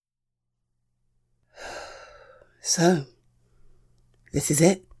So, this is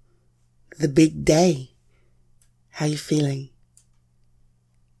it. The big day. How you feeling?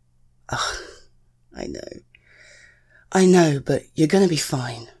 Oh, I know, but you're gonna be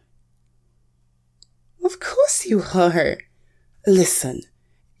fine. Of course you are. Listen,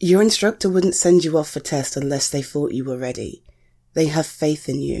 your instructor wouldn't send you off for test unless they thought you were ready. They have faith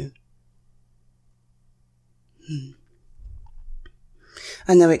in you.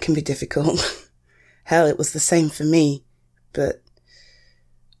 I know it can be difficult. Hell, it was the same for me. But,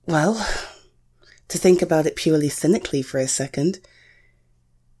 well, to think about it purely cynically for a second,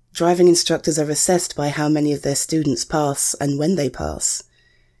 driving instructors are assessed by how many of their students pass and when they pass.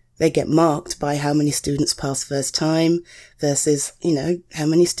 They get marked by how many students pass first time versus, how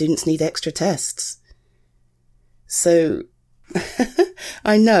many students need extra tests. So,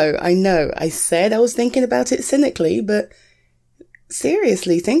 I know. I said I was thinking about it cynically, but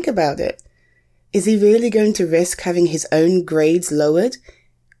seriously, think about it. Is he really going to risk having his own grades lowered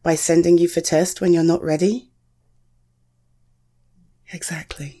by sending you for test when you're not ready?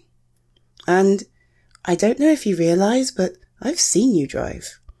 Exactly. And I don't know if you realize, but I've seen you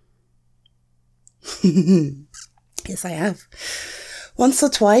drive. Yes, I have. Once or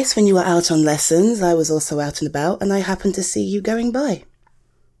twice when you were out on lessons, I was also out and about and I happened to see you going by.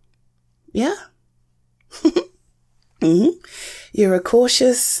 Yeah. You're a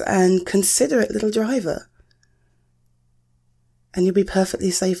cautious and considerate little driver. And you'll be perfectly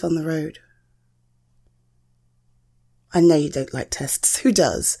safe on the road. I know you don't like tests. Who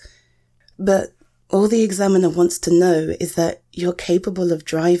does? But all the examiner wants to know is that you're capable of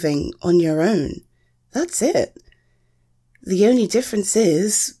driving on your own. That's it. The only difference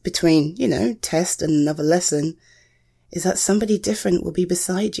is between, test and another lesson is that somebody different will be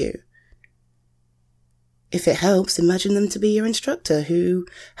beside you. If it helps, imagine them to be your instructor who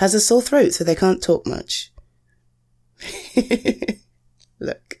has a sore throat so they can't talk much.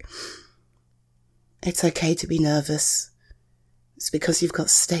 Look, it's okay to be nervous. It's because you've got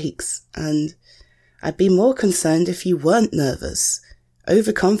stakes, and I'd be more concerned if you weren't nervous.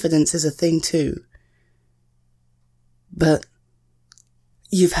 Overconfidence is a thing too. But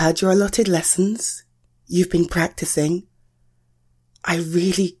you've had your allotted lessons. You've been practicing. I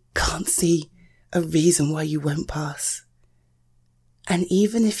really can't see a reason why you won't pass. And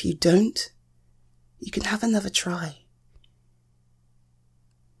even if you don't, you can have another try.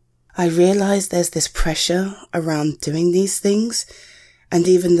 I realize there's this pressure around doing these things, and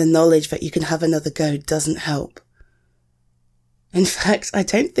even the knowledge that you can have another go doesn't help. In fact, I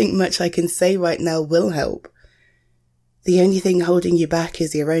don't think much I can say right now will help. The only thing holding you back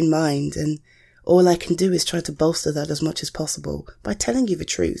is your own mind, and all I can do is try to bolster that as much as possible by telling you the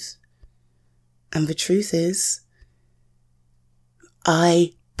truth. And the truth is,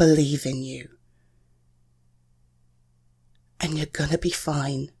 I believe in you. And you're gonna be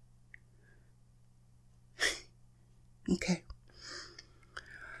fine. Okay.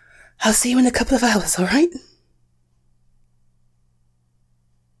 I'll see you in a couple of hours, alright?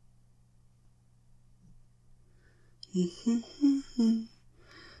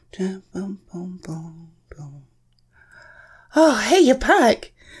 Oh, hey, you're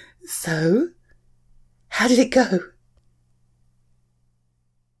back. So, how did it go?